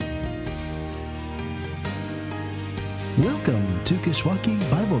Welcome to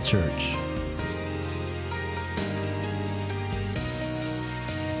Kishwaukee Bible Church.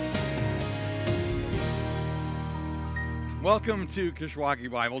 Welcome to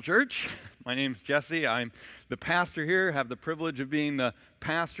Kishwaukee Bible Church. My name's Jesse. I'm the pastor here. Have the privilege of being the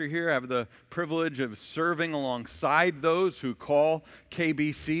pastor here. Have the privilege of serving alongside those who call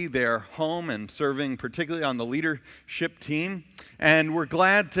KBC their home and serving particularly on the leadership team. And we're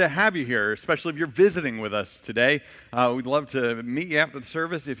glad to have you here, especially if you're visiting with us today. We'd love to meet you after the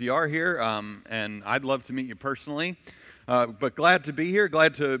service if you are here, and I'd love to meet you personally. But glad to be here,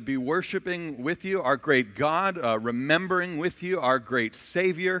 glad to be worshiping with you, our great God, remembering with you our great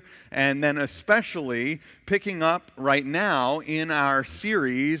Savior, and then especially picking up right now in our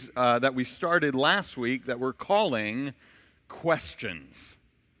series that we started last week that we're calling Questions.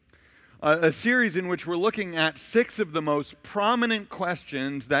 A series in which we're looking at 6 of the most prominent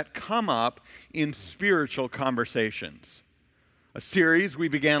questions that come up in spiritual conversations. A series we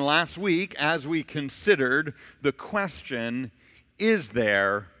began last week as we considered the question, is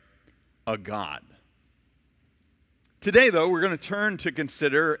there a God? Today, though, we're going to turn to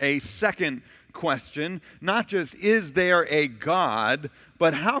consider a second question, not just is there a God,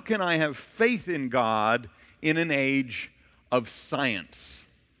 but how can I have faith in God in an age of science?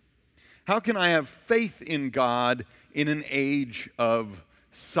 How can I have faith in God in an age of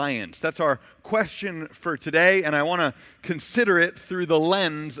science? That's our question for today, and I want to consider it through the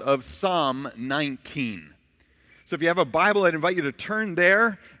lens of Psalm 19. So if you have a Bible, I'd invite you to turn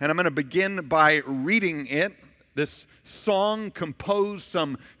there, and I'm going to begin by reading it. This song composed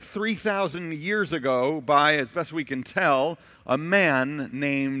some 3,000 years ago by, as best we can tell, a man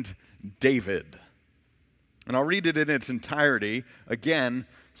named David. And I'll read it in its entirety. Again,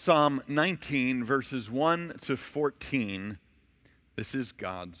 Psalm 19, verses 1 to 14. This is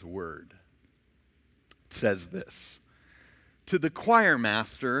God's word. It says this: to the choir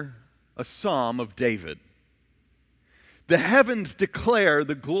master, a psalm of David. The heavens declare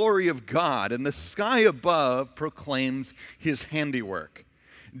the glory of God, and the sky above proclaims his handiwork.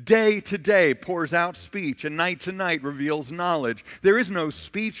 Day to day pours out speech, and night to night reveals knowledge. There is no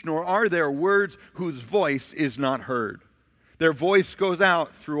speech, nor are there words whose voice is not heard. Their voice goes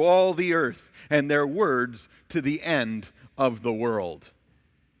out through all the earth, and their words to the end of the world.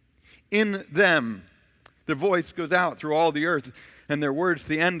 In them, their voice goes out through all the earth, and their words to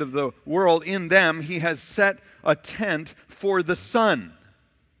the end of the world. In them, he has set a tent for the sun,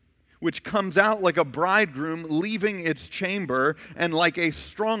 which comes out like a bridegroom leaving its chamber, and like a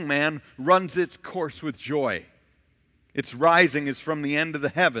strong man runs its course with joy. Its rising is from the end of the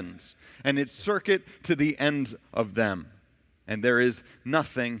heavens, and its circuit to the ends of them, and there is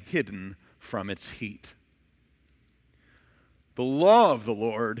nothing hidden from its heat. The law of the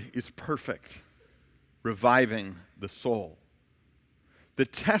Lord is perfect, reviving the soul. The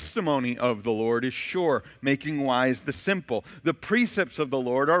testimony of the Lord is sure, making wise the simple. The precepts of the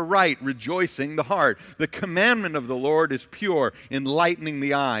Lord are right, rejoicing the heart. The commandment of the Lord is pure, enlightening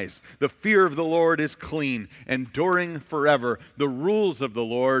the eyes. The fear of the Lord is clean, enduring forever. The rules of the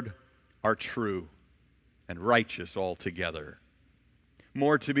Lord are true and righteous altogether.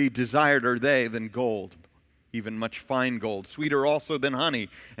 More to be desired are they than gold, even much fine gold, sweeter also than honey,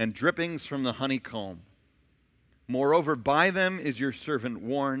 and drippings from the honeycomb. Moreover, by them is your servant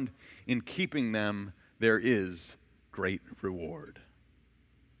warned. In keeping them there is great reward.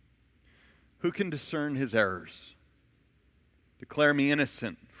 Who can discern his errors? Declare me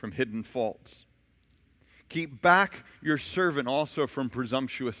innocent from hidden faults. Keep back your servant also from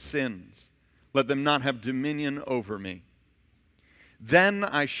presumptuous sins. Let them not have dominion over me. Then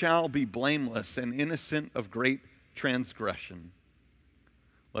I shall be blameless and innocent of great transgression.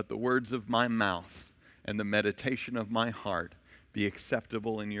 Let the words of my mouth and the meditation of my heart be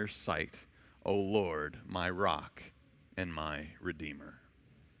acceptable in your sight, O Lord, my rock and my redeemer.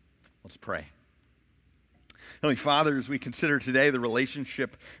 Let's pray. Heavenly Father, as we consider today the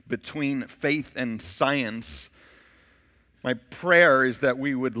relationship between faith and science, my prayer is that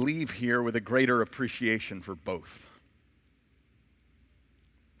we would leave here with a greater appreciation for both.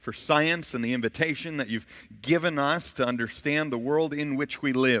 For science and the invitation that you've given us to understand the world in which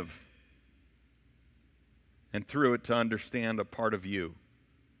we live, and through it to understand a part of you,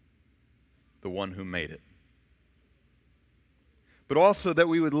 the one who made it. But also that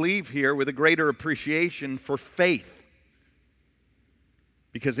we would leave here with a greater appreciation for faith,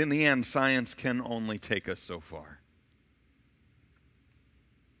 because in the end, science can only take us so far.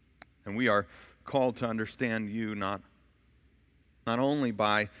 And we are called to understand you not only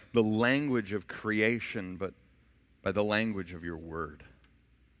by the language of creation, but by the language of your word.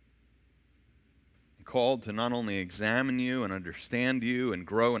 called to not only examine you and understand you and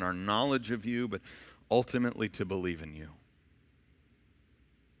grow in our knowledge of you, but ultimately to believe in you,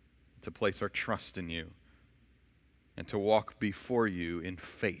 to place our trust in you, and to walk before you in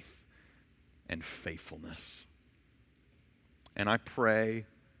faith and faithfulness. And I pray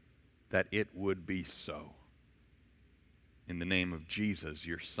that it would be so. In the name of Jesus,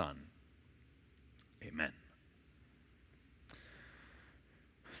 your Son. Amen.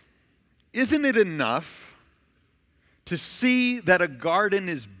 Isn't it enough to see that a garden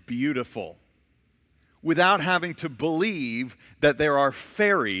is beautiful without having to believe that there are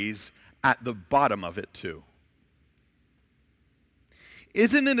fairies at the bottom of it too?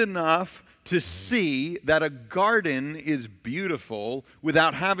 Isn't it enough to see that a garden is beautiful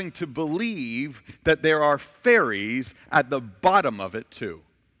without having to believe that there are fairies at the bottom of it too?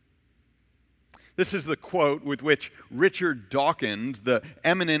 This is the quote with which Richard Dawkins, the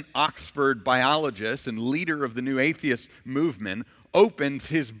eminent Oxford biologist and leader of the New Atheist movement, opens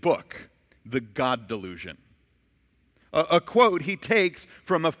his book, The God Delusion. A quote he takes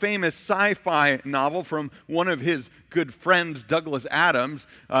from a famous sci-fi novel from one of his good friends, Douglas Adams,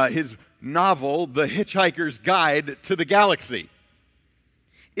 his novel, The Hitchhiker's Guide to the Galaxy.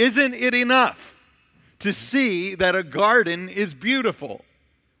 Isn't it enough to see that a garden is beautiful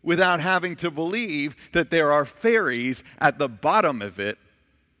without having to believe that there are fairies at the bottom of it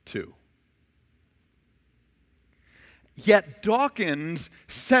too? Yet Dawkins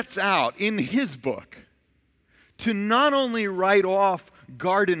sets out in his book to not only write off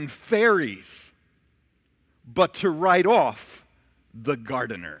garden fairies, but to write off the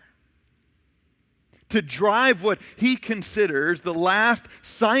gardener. To drive what he considers the last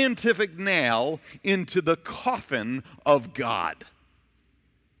scientific nail into the coffin of God.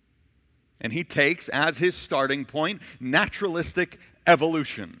 And he takes as his starting point naturalistic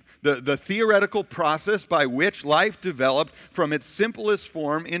evolution, the theoretical process by which life developed from its simplest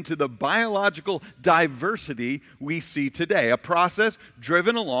form into the biological diversity we see today. A process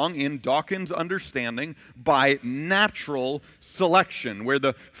driven along, in Dawkins' understanding, by natural selection, where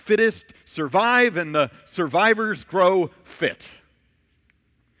the fittest survive and the survivors grow fit.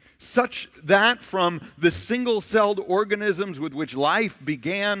 Such that from the single-celled organisms with which life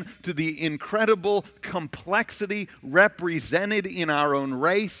began to the incredible complexity represented in our own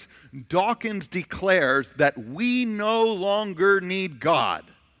race, Dawkins declares that we no longer need God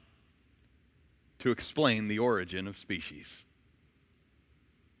to explain the origin of species.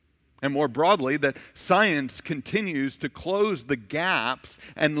 And more broadly, that science continues to close the gaps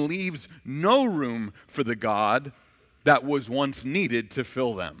and leaves no room for the God that was once needed to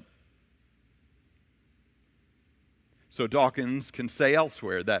fill them. So Dawkins can say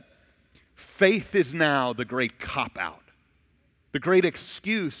elsewhere that faith is now the great cop-out, the great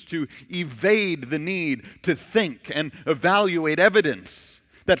excuse to evade the need to think and evaluate evidence.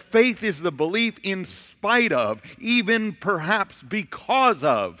 That faith is the belief in spite of, even perhaps because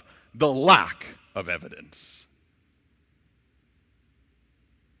of, the lack of evidence.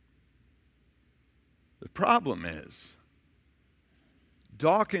 The problem is,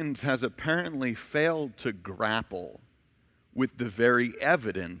 Dawkins has apparently failed to grapple with the very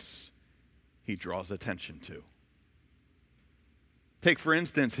evidence he draws attention to. Take, for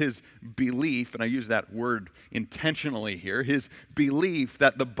instance, his belief, and I use that word intentionally here, his belief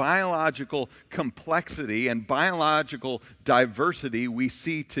that the biological complexity and biological diversity we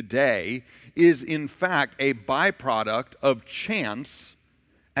see today is in fact a byproduct of chance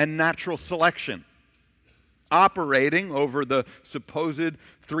and natural selection, operating over the supposed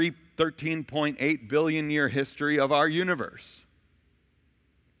 13.8 billion year history of our universe.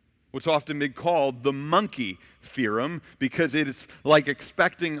 What's often been called the monkey theorem, because it is like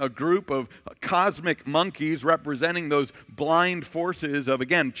expecting a group of cosmic monkeys representing those blind forces of,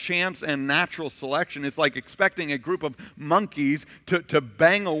 again, chance and natural selection. It's like expecting a group of monkeys to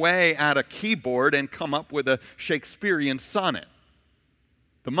bang away at a keyboard and come up with a Shakespearean sonnet.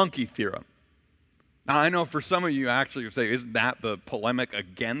 The monkey theorem. Now, I know for some of you actually say, isn't that the polemic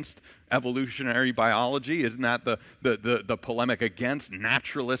against evolutionary biology? Isn't that the polemic against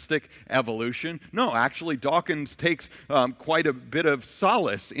naturalistic evolution? No, actually, Dawkins takes quite a bit of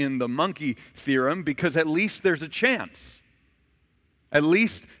solace in the monkey theorem, because at least there's a chance. At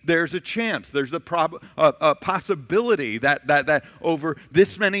least there's a chance. There's a possibility that over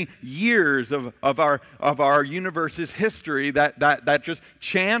this many years of our universe's history, that just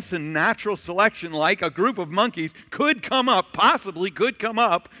chance and natural selection, like a group of monkeys, possibly could come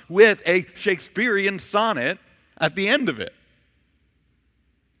up with a Shakespearean sonnet at the end of it.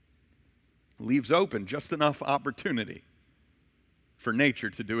 Leaves open just enough opportunity for nature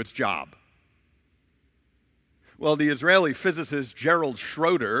to do its job. Well, the Israeli physicist Gerald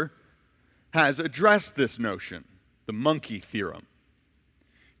Schroeder has addressed this notion, the monkey theorem,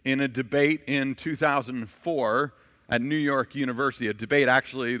 in a debate in 2004 at New York University, a debate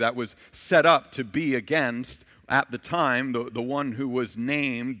actually that was set up to be against, at the time, the one who was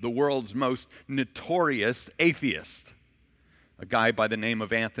named the world's most notorious atheist, a guy by the name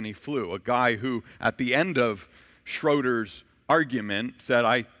of Anthony Flew, a guy who, at the end of Schroeder's argument, said,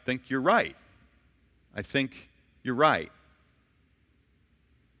 I think you're right. I think you're right.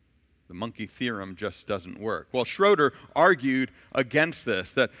 The monkey theorem just doesn't work. Well, Schroeder argued against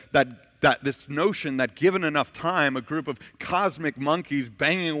this, that this notion that given enough time, a group of cosmic monkeys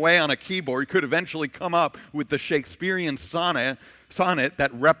banging away on a keyboard could eventually come up with the Shakespearean sonnet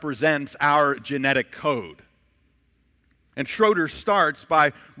that represents our genetic code. And Schroeder starts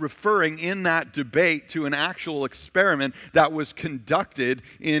by referring in that debate to an actual experiment that was conducted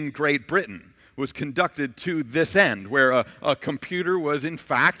in Great Britain. Was conducted to this end, where a computer was in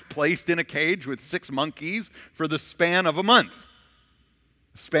fact placed in a cage with 6 monkeys for the span of a month.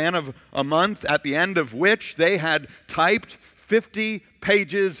 Span of a month at the end of which they had typed 50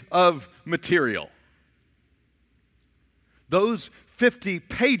 pages of material. Those 50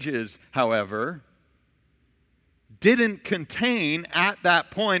 pages, however, didn't contain at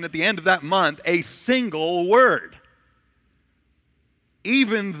that point, at the end of that month, a single word.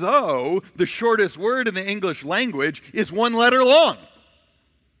 Even though the shortest word in the English language is 1 letter long.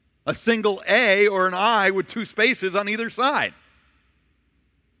 A single A or an I with 2 spaces on either side.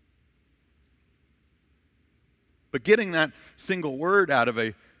 But getting that single word out of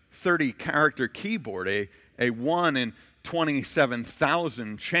a 30-character keyboard, a 1 in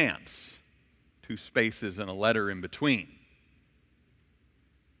 27,000 chance, 2 spaces and a letter in between,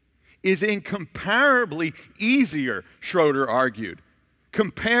 is incomparably easier, Schroeder argued,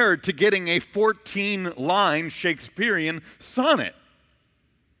 compared to getting a 14-line Shakespearean sonnet,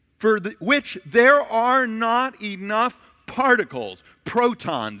 for which there are not enough particles,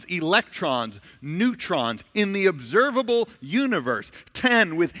 protons, electrons, neutrons in the observable universe,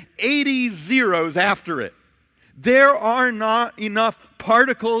 10 with 80 zeros after it. There are not enough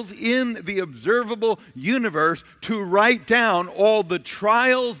particles in the observable universe to write down all the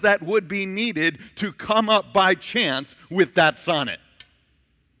trials that would be needed to come up by chance with that sonnet.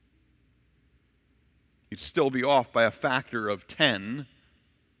 You'd still be off by a factor of 10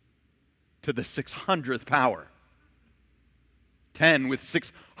 to the 600th power. 10 with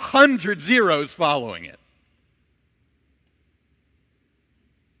 600 zeros following it.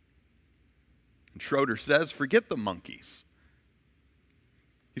 And Schroeder says, forget the monkeys.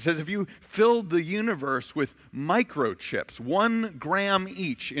 He says, if you filled the universe with microchips, 1 gram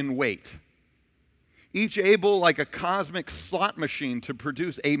each in weight, each able like a cosmic slot machine to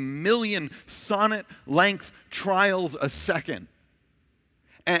produce 1 million sonnet-length trials a second,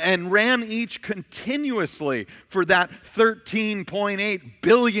 and ran each continuously for that 13.8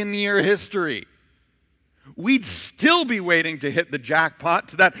 billion year history, we'd still be waiting to hit the jackpot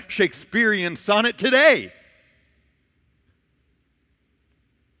to that Shakespearean sonnet today.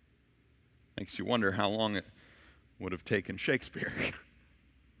 Makes you wonder how long it would have taken Shakespeare.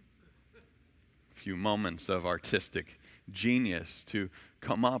 A few moments of artistic genius to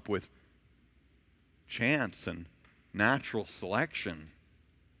come up with chance and natural selection.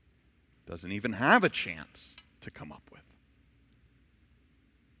 Doesn't even have a chance to come up with.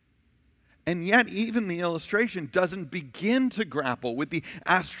 And yet, even the illustration doesn't begin to grapple with the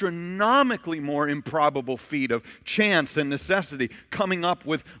astronomically more improbable feat of chance and necessity coming up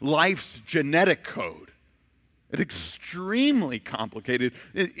with life's genetic code. An extremely complicated,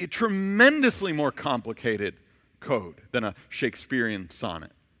 tremendously more complicated code than a Shakespearean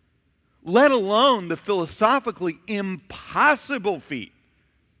sonnet. Let alone the philosophically impossible feat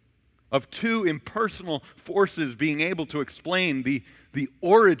of 2 impersonal forces being able to explain the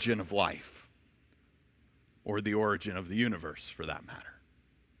origin of life, or the origin of the universe, for that matter.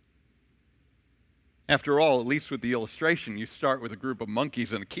 After all, at least with the illustration, you start with a group of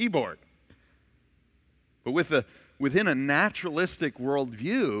monkeys and a keyboard. But within a naturalistic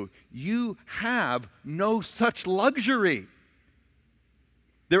worldview, you have no such luxury.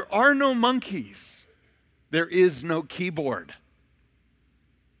 There are no monkeys. There is no keyboard.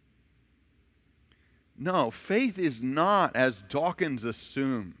 No, faith is not, as Dawkins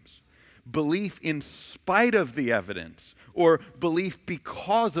assumes, belief in spite of the evidence or belief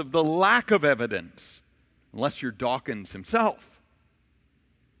because of the lack of evidence, unless you're Dawkins himself.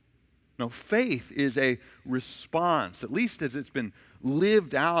 No, faith is a response, at least as it's been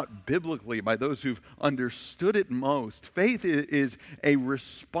lived out biblically by those who've understood it most. Faith is a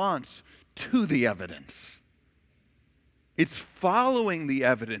response to the evidence. It's following the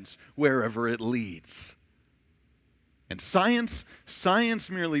evidence wherever it leads. And science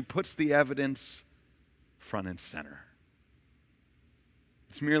merely puts the evidence front and center.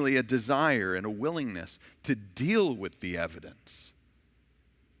 It's merely a desire and a willingness to deal with the evidence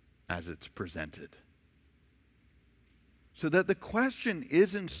as it's presented. So that the question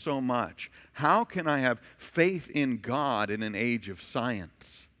isn't so much, how can I have faith in God in an age of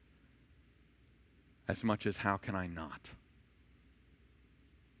science? As much as how can I not?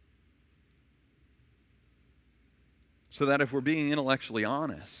 So that if we're being intellectually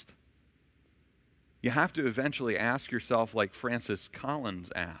honest, you have to eventually ask yourself, like Francis Collins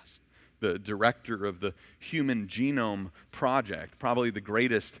asked, the director of the Human Genome Project, probably the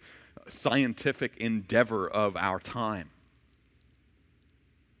greatest scientific endeavor of our time.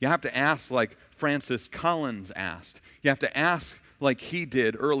 You have to ask like Francis Collins asked. You have to ask like he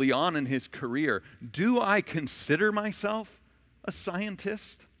did early on in his career, do I consider myself a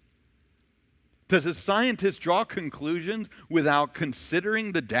scientist? Does a scientist draw conclusions without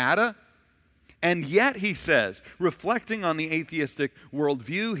considering the data? And yet, he says, reflecting on the atheistic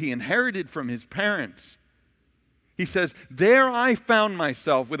worldview he inherited from his parents, he says, there I found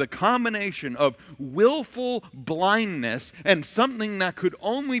myself with a combination of willful blindness and something that could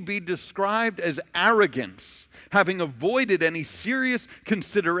only be described as arrogance, having avoided any serious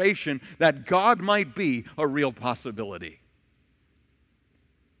consideration that God might be a real possibility.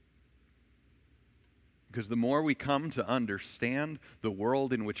 Because the more we come to understand the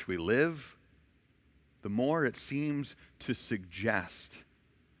world in which we live, the more it seems to suggest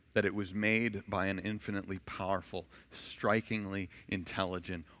that it was made by an infinitely powerful, strikingly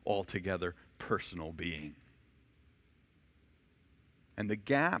intelligent, altogether personal being. And the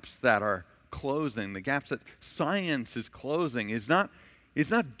gaps that are closing, the gaps that science is closing, is not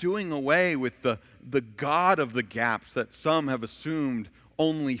doing away with the God of the gaps that some have assumed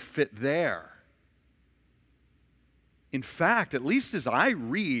only fit there. In fact, at least as I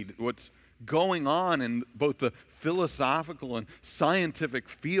read what's going on in both the philosophical and scientific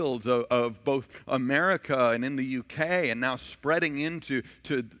fields of both America and in the UK and now spreading into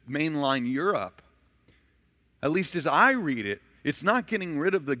mainline Europe, at least as I read it, it's not getting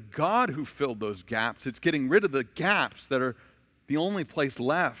rid of the God who filled those gaps. It's getting rid of the gaps that are the only place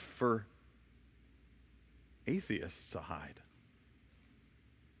left for atheists to hide.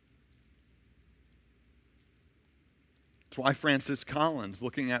 That's why Francis Collins,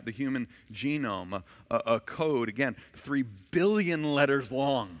 looking at the human genome, a code, again, 3 billion letters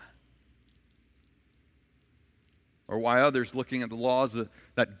long. Or why others, looking at the laws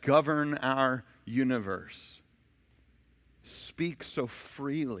that govern our universe, speak so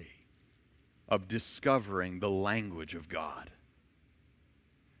freely of discovering the language of God.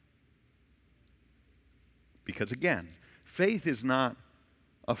 Because again, faith is not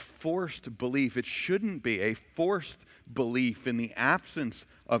a forced belief. It shouldn't be a forced belief in the absence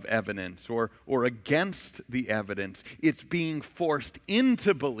of evidence or against the evidence. It's being forced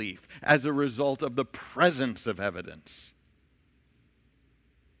into belief as a result of the presence of evidence.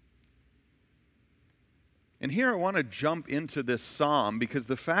 And here I want to jump into this psalm because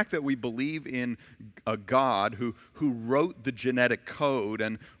the fact that we believe in a God who wrote the genetic code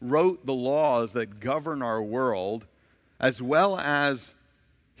and wrote the laws that govern our world, as well as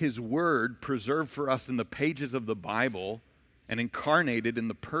His Word preserved for us in the pages of the Bible and incarnated in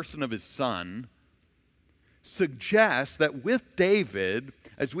the person of His Son, suggests that with David,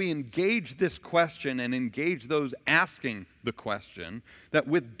 as we engage this question and engage those asking the question, that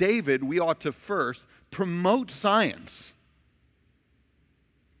with David we ought to first promote science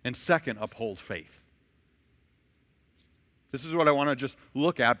and second, uphold faith. This is what I want to just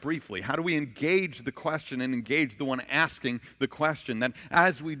look at briefly. How do we engage the question and engage the one asking the question? That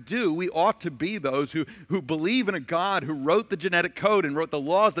as we do, we ought to be those who believe in a God who wrote the genetic code and wrote the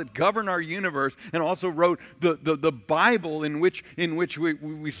laws that govern our universe and also wrote the Bible in which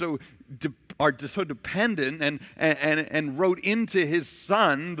we are so dependent and wrote into His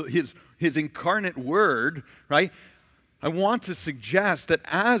Son, His incarnate Word, right? I want to suggest that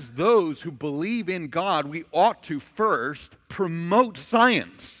as those who believe in God, we ought to first promote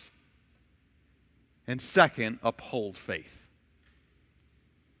science and second, uphold faith.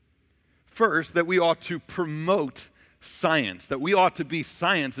 First, that we ought to promote science, that we ought to be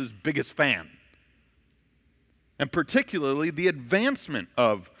science's biggest fan, and particularly the advancement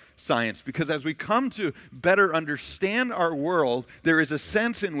of science, because as we come to better understand our world, there is a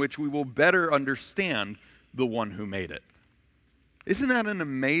sense in which we will better understand the one who made it. Isn't that an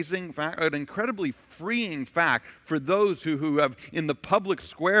amazing fact, an incredibly freeing fact for those who have, in the public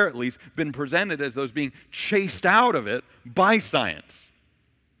square at least, been presented as those being chased out of it by science?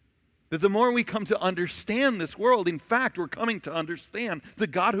 That the more we come to understand this world, in fact, we're coming to understand the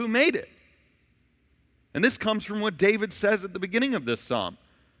God who made it. And this comes from what David says at the beginning of this psalm.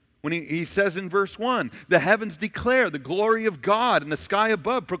 When he says in verse 1, the heavens declare the glory of God, and the sky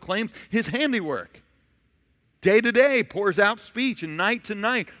above proclaims his handiwork. Day to day pours out speech, and night to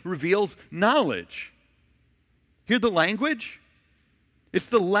night reveals knowledge. Hear the language? It's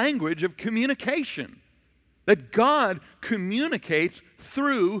the language of communication. That God communicates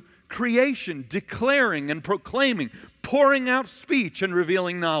through creation, declaring and proclaiming, pouring out speech and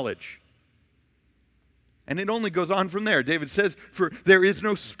revealing knowledge. And it only goes on from there. David says, for there is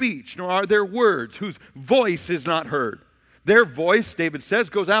no speech, nor are there words, whose voice is not heard. Their voice, David says,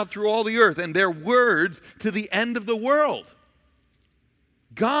 goes out through all the earth, and their words to the end of the world.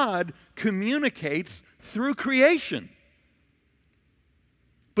 God communicates through creation.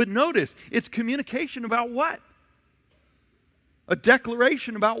 But notice, it's communication about what? A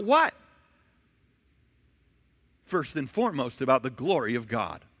declaration about what? First and foremost, about the glory of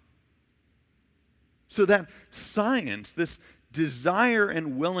God. So that science, this desire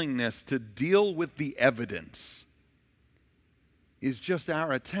and willingness to deal with the evidence, is just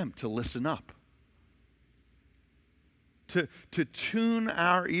our attempt to listen up. To tune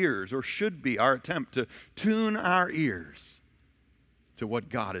our ears, or should be our attempt to tune our ears to what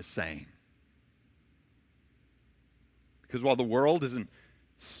God is saying. Because while the world isn't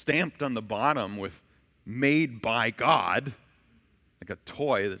stamped on the bottom with made by God, like a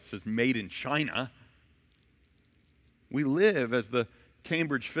toy that says made in China, we live, as the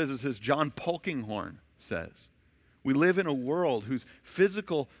Cambridge physicist John Polkinghorne says, we live in a world whose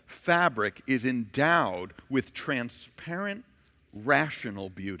physical fabric is endowed with transparent, rational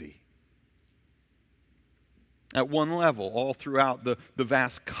beauty. At one level, all throughout the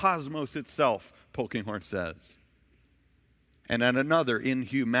vast cosmos itself, Polkinghorne says. And at another, in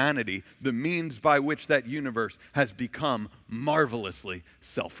humanity, the means by which that universe has become marvelously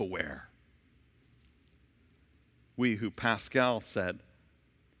self-aware. We who, Pascal said,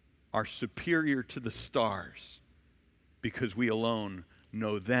 are superior to the stars because we alone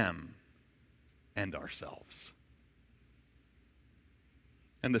know them and ourselves.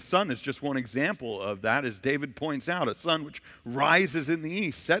 And the sun is just one example of that, as David points out, a sun which rises in the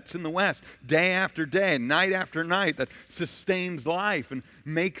east, sets in the west, day after day, night after night, that sustains life and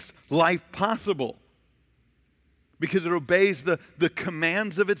makes life possible because it obeys the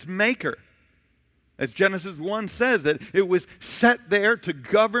commands of its maker. As Genesis 1 says, that it was set there to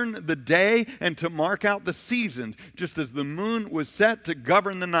govern the day and to mark out the seasons, just as the moon was set to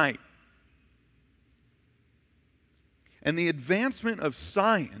govern the night. And the advancement of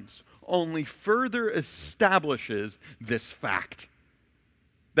science only further establishes this fact,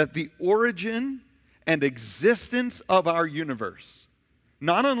 that the origin and existence of our universe,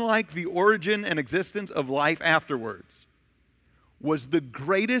 not unlike the origin and existence of life afterwards, was the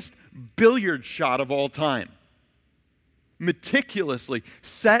greatest billiard shot of all time. Meticulously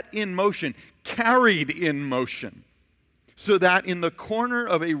set in motion, carried in motion, so that in the corner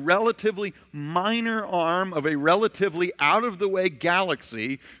of a relatively minor arm of a relatively out-of-the-way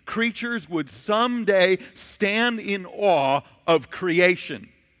galaxy, creatures would someday stand in awe of creation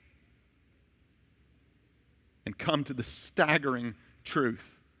and come to the staggering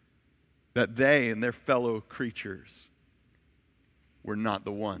truth that they and their fellow creatures were not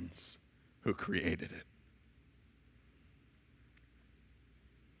the ones who created it.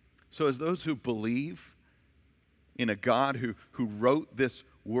 So as those who believe in a God who wrote this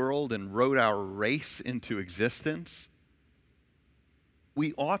world and wrote our race into existence,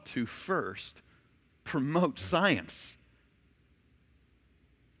 we ought to first promote science.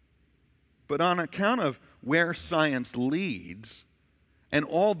 But on account of where science leads and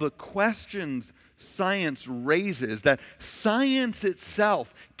all the questions science raises that science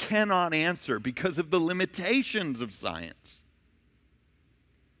itself cannot answer because of the limitations of science,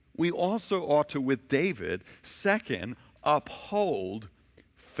 we also ought to, with David, second, uphold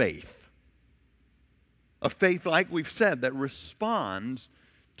faith. A faith, like we've said, that responds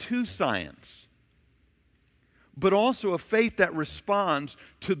to science, but also a faith that responds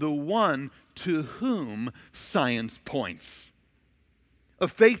to the one to whom science points. A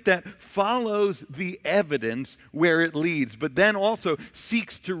faith that follows the evidence where it leads, but then also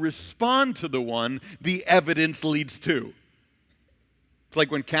seeks to respond to the one the evidence leads to. It's like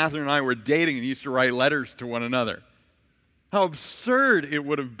when Catherine and I were dating and used to write letters to one another. How absurd it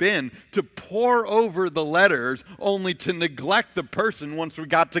would have been to pore over the letters only to neglect the person once we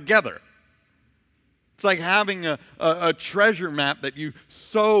got together. It's like having a treasure map that you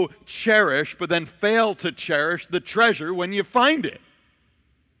so cherish, but then fail to cherish the treasure when you find it.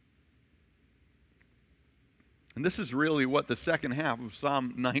 And this is really what the second half of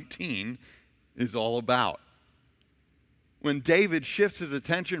Psalm 19 is all about. When David shifts his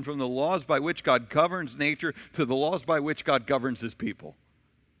attention from the laws by which God governs nature to the laws by which God governs his people.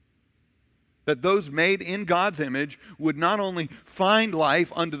 That those made in God's image would not only find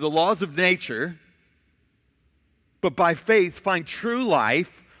life under the laws of nature, but by faith find true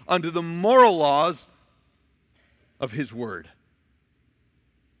life under the moral laws of his word.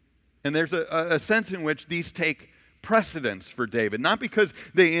 And there's a sense in which these take precedence for David, not because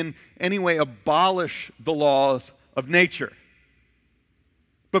they in any way abolish the laws of nature,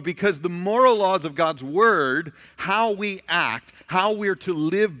 but because the moral laws of God's word, how we act, how we're to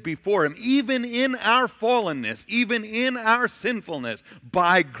live before him, even in our fallenness, even in our sinfulness,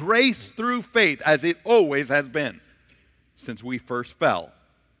 by grace through faith, as it always has been since we first fell.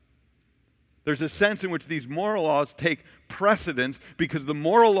 There's a sense in which these moral laws take precedence because the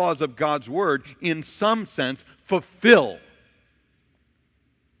moral laws of God's word, in some sense, fulfill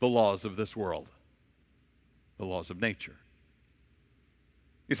the laws of this world, the laws of nature.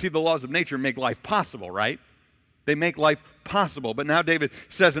 You see, the laws of nature make life possible, right? They make life possible. But now David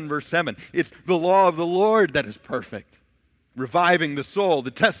says in verse 7, it's the law of the Lord that is perfect, reviving the soul,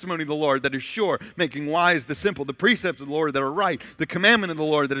 the testimony of the Lord that is sure, making wise the simple, the precepts of the Lord that are right, the commandment of the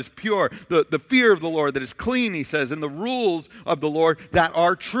Lord that is pure, the fear of the Lord that is clean, he says, and the rules of the Lord that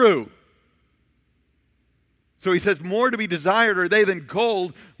are true. So he says, more to be desired are they than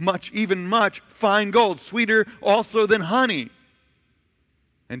gold, much, even much, fine gold, sweeter also than honey,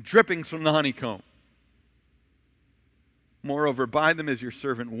 and drippings from the honeycomb. Moreover, by them is your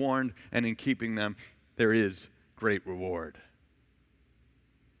servant warned, and in keeping them there is great reward.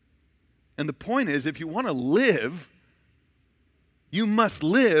 And the point is, if you want to live, you must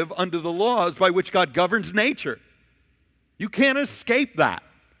live under the laws by which God governs nature. You can't escape that.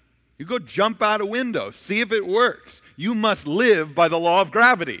 You go jump out a window, see if it works. You must live by the law of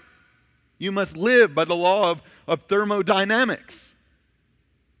gravity. You must live by the law of thermodynamics.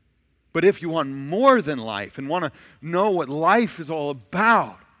 But if you want more than life and want to know what life is all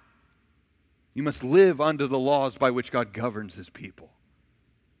about, you must live under the laws by which God governs his people.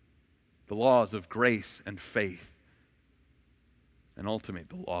 The laws of grace and faith. And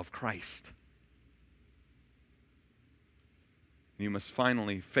ultimately, the law of Christ. You must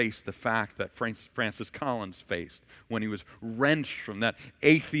finally face the fact that Francis Collins faced when he was wrenched from that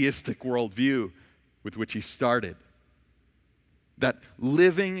atheistic worldview with which he started. That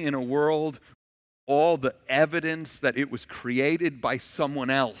living in a world, all the evidence that it was created by someone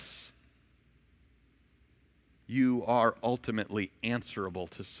else, you are ultimately answerable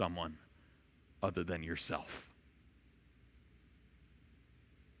to someone other than yourself.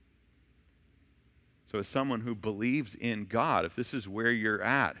 So as someone who believes in God, if this is where you're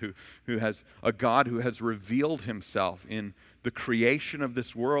at, who has a God who has revealed himself in the creation of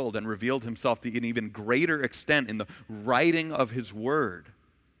this world and revealed himself to an even greater extent in the writing of his word,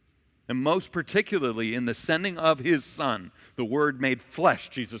 and most particularly in the sending of his Son, the Word made flesh,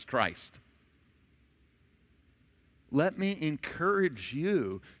 Jesus Christ, let me encourage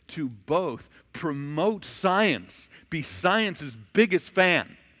you to both promote science, be science's biggest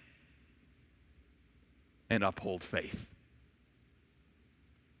fan, and uphold faith.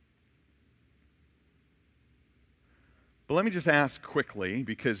 But let me just ask quickly,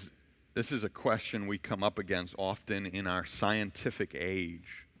 because this is a question we come up against often in our scientific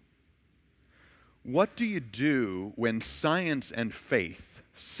age. What do you do when science and faith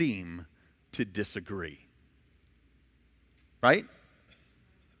seem to disagree? Right?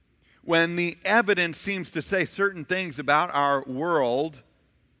 When the evidence seems to say certain things about our world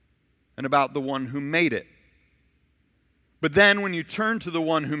and about the one who made it. But then when you turn to the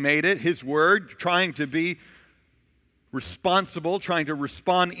one who made it, his word, trying to be responsible, trying to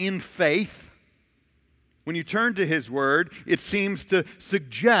respond in faith, when you turn to his word, it seems to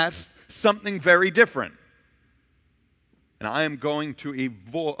suggest something very different. And I am going to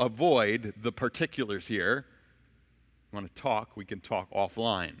avoid the particulars here. If you want to talk, we can talk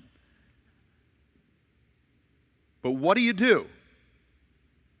offline. But what do you do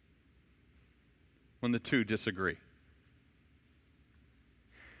when the two disagree?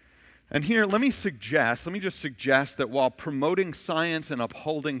 And here, let me just suggest that while promoting science and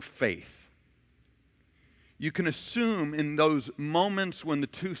upholding faith, you can assume in those moments when the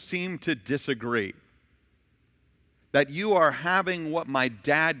two seem to disagree that you are having what my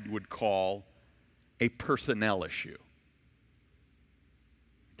dad would call a personnel issue.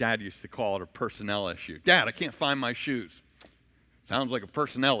 Dad used to call it a personnel issue. Dad, I can't find my shoes. Sounds like a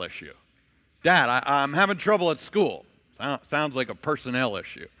personnel issue. Dad, I'm having trouble at school. Sounds like a personnel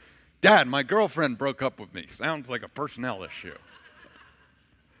issue. Dad, my girlfriend broke up with me. Sounds like a personnel issue.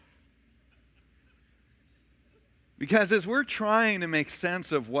 Because as we're trying to make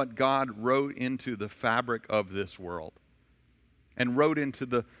sense of what God wrote into the fabric of this world and wrote into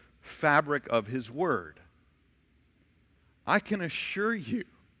the fabric of His Word, I can assure you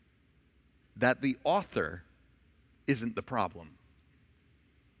that the author isn't the problem.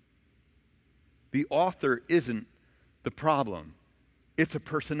 The author isn't the problem. It's a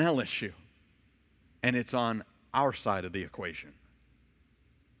personnel issue, and it's on our side of the equation.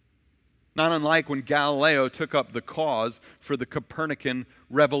 Not unlike when Galileo took up the cause for the Copernican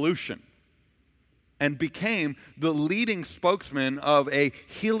revolution and became the leading spokesman of a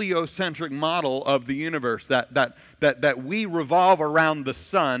heliocentric model of the universe, that we revolve around the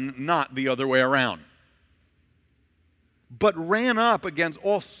sun, not the other way around. But ran up against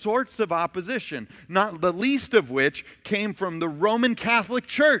all sorts of opposition, not the least of which came from the Roman Catholic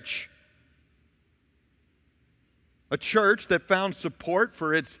Church. A church that found support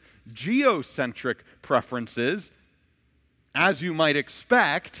for its geocentric preferences, as you might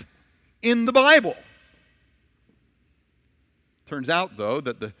expect, in the Bible. Turns out, though,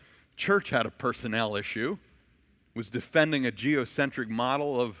 that the church had a personnel issue, was defending a geocentric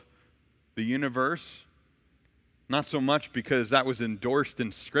model of the universe, not so much because that was endorsed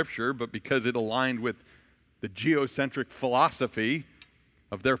in Scripture, but because it aligned with the geocentric philosophy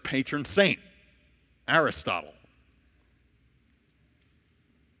of their patron saint, Aristotle.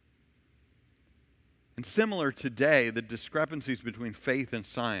 And similar today, the discrepancies between faith and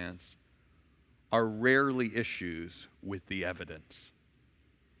science are rarely issues with the evidence.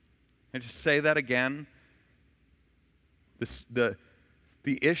 And just say that again. The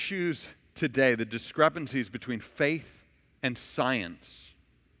issues today, the discrepancies between faith and science,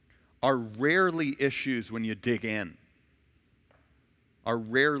 are rarely issues when you dig in, are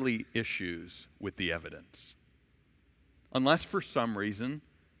rarely issues with the evidence. Unless for some reason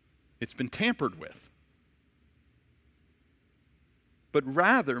it's been tampered with. But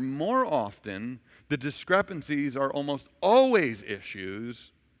rather, more often, the discrepancies are almost always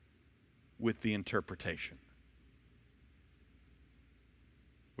issues with the interpretation.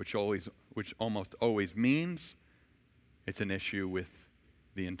 Which almost always means it's an issue with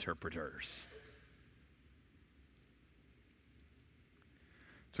the interpreters.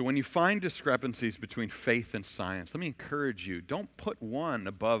 So when you find discrepancies between faith and science, let me encourage you, don't put one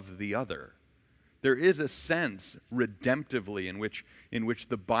above the other. There is a sense, redemptively, in which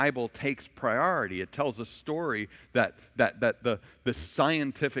the Bible takes priority. It tells a story that the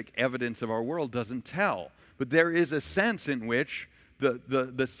scientific evidence of our world doesn't tell. But there is a sense in which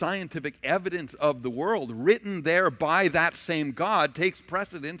the scientific evidence of the world, written there by that same God, takes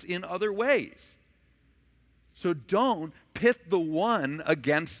precedence in other ways. So don't pit the one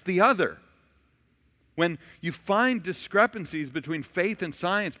against the other. When you find discrepancies between faith and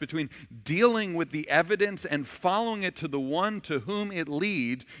science, between dealing with the evidence and following it to the one to whom it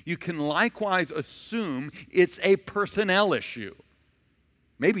leads, you can likewise assume it's a personnel issue.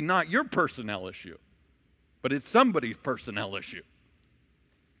 Maybe not your personnel issue, but it's somebody's personnel issue.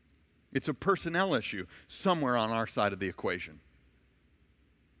 It's a personnel issue somewhere on our side of the equation.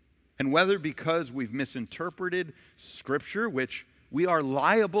 And whether because we've misinterpreted Scripture, which we are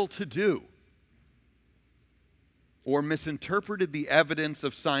liable to do, or misinterpreted the evidence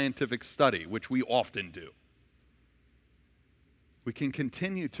of scientific study, which we often do, we can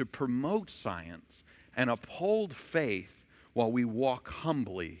continue to promote science and uphold faith while we walk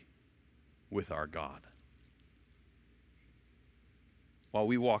humbly with our God. While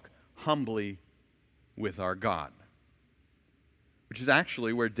we walk humbly with our God. Which is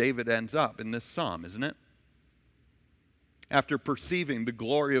actually where David ends up in this psalm, isn't it? After perceiving the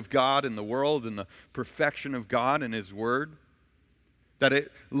glory of God in the world and the perfection of God in His Word, that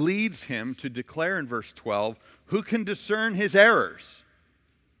it leads him to declare in verse 12, "Who can discern His errors?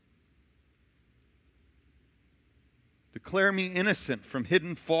 Declare me innocent from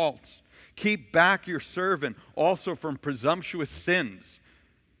hidden faults. Keep back your servant also from presumptuous sins."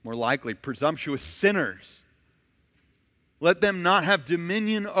 More likely, presumptuous sinners. "Let them not have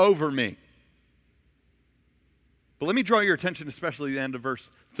dominion over me." But let me draw your attention especially to the end of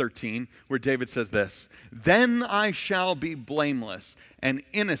verse 13, where David says this, "Then I shall be blameless and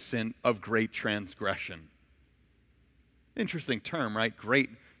innocent of great transgression." Interesting term, right?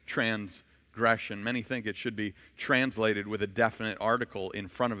 Great transgression. transgression. Many think it should be translated with a definite article in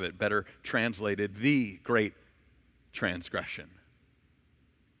front of it, better translated, the great transgression.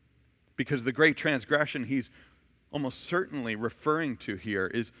 Because the great transgression he's almost certainly referring to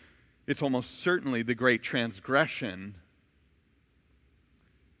here it's almost certainly the great transgression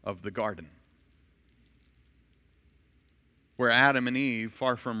of the garden, where Adam and Eve,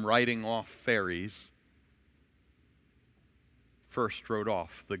 far from riding off fairies, first rode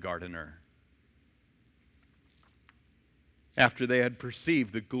off the gardener. After they had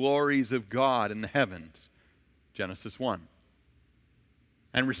perceived the glories of God in the heavens, Genesis 1,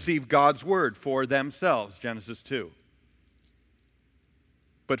 and received God's word for themselves, Genesis 2,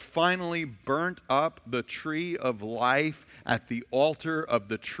 but finally burnt up the tree of life at the altar of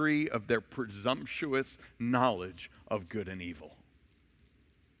the tree of their presumptuous knowledge of good and evil.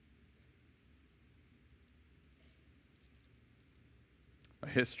 A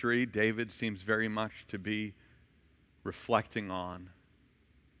history David seems very much to be reflecting on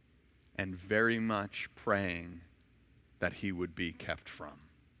and very much praying that he would be kept from.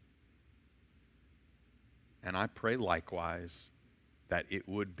 And I pray likewise that it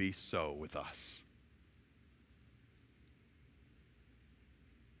would be so with us.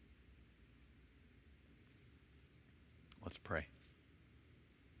 Let's pray.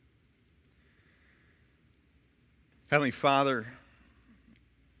 Heavenly Father,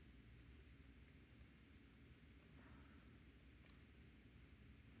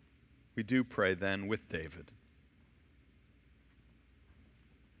 we do pray then with David.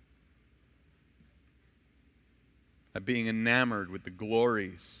 That being enamored with the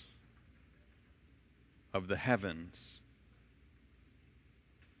glories of the heavens,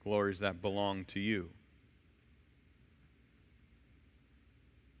 glories that belong to you,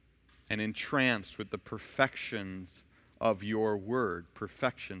 and entranced with the perfections of your word,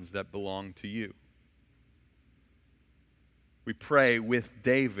 perfections that belong to you. We pray with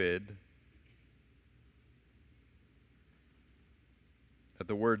David that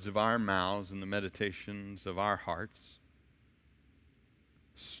the words of our mouths and the meditations of our hearts,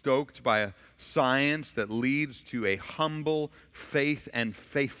 stoked by a science that leads to a humble faith and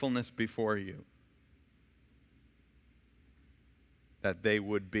faithfulness before you, that they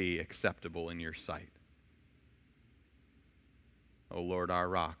would be acceptable in your sight. O Lord, our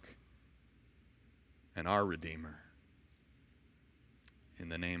rock and our Redeemer, in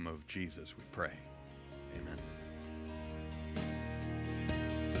the name of Jesus we pray. Amen.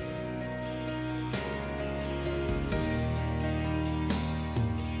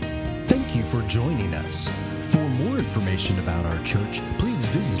 Thank you for joining us. For more information about our church, please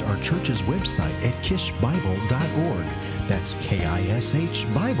visit our church's website at kishbible.org. That's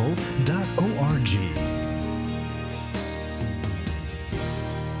KISHbible.org.